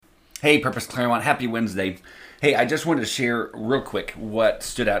Hey, Purpose Claremont, happy Wednesday. Hey, I just wanted to share real quick what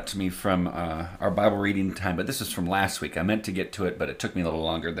stood out to me from our Bible reading time, but this is from last week. I meant to get to it, but it took me a little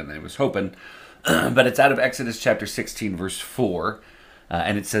longer than I was hoping. But it's out of Exodus chapter 16, verse 4,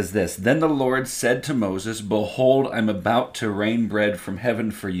 and it says this: Then the Lord said to Moses, Behold, I'm about to rain bread from heaven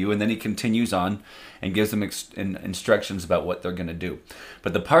for you. And then he continues on and gives them instructions about what they're going to do.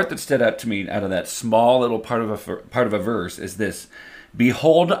 But the part that stood out to me out of that small little part of a verse is this: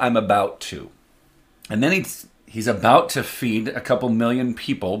 Behold, I'm about to. And then he's about to feed a couple million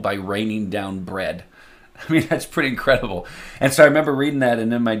people by raining down bread. I mean, that's pretty incredible. And so I remember reading that,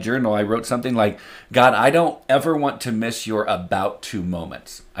 and in my journal, I wrote something like, God, I don't ever want to miss your about to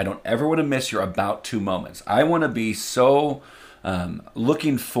moments. I don't ever want to miss your about to moments. I want to be so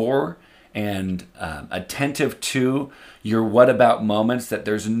looking for and attentive to your what about moments that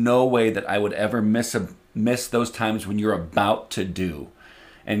there's no way that I would ever miss those times when you're about to do.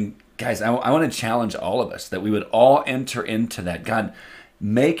 And guys, I want to challenge all of us that we would all enter into that. God,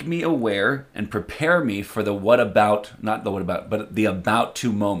 make me aware and prepare me for the what about, not the what about, but the about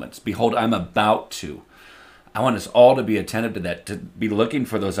to moments. Behold, I'm about to. I want us all to be attentive to that, to be looking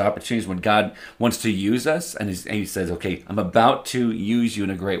for those opportunities when God wants to use us and he says, okay, I'm about to use you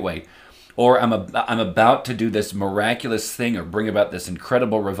in a great way. Or I'm about to do this miraculous thing or bring about this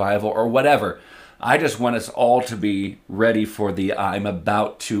incredible revival or whatever. I just want us all to be ready for the I'm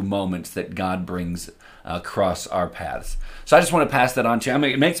about to moments that God brings across our paths. So I just want to pass that on to you. I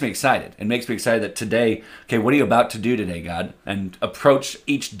mean, it makes me excited. It makes me excited that today, okay, what are you about to do today, God? And approach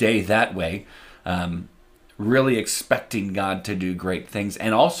each day that way, really expecting God to do great things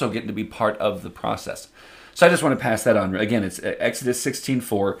and also getting to be part of the process. So I just want to pass that on. Again, it's Exodus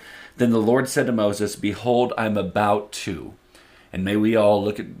 16:4. Then the Lord said to Moses, Behold, I'm about to. And may we all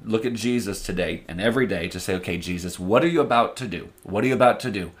look at Jesus today and every day to say, okay, Jesus, what are you about to do? What are you about to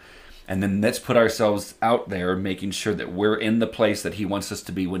do? And then let's put ourselves out there making sure that we're in the place that he wants us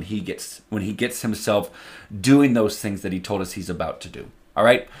to be when he gets himself doing those things that he told us he's about to do. All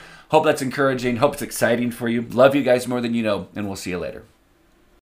right? Hope that's encouraging. Hope it's exciting for you. Love you guys more than you know, and we'll see you later.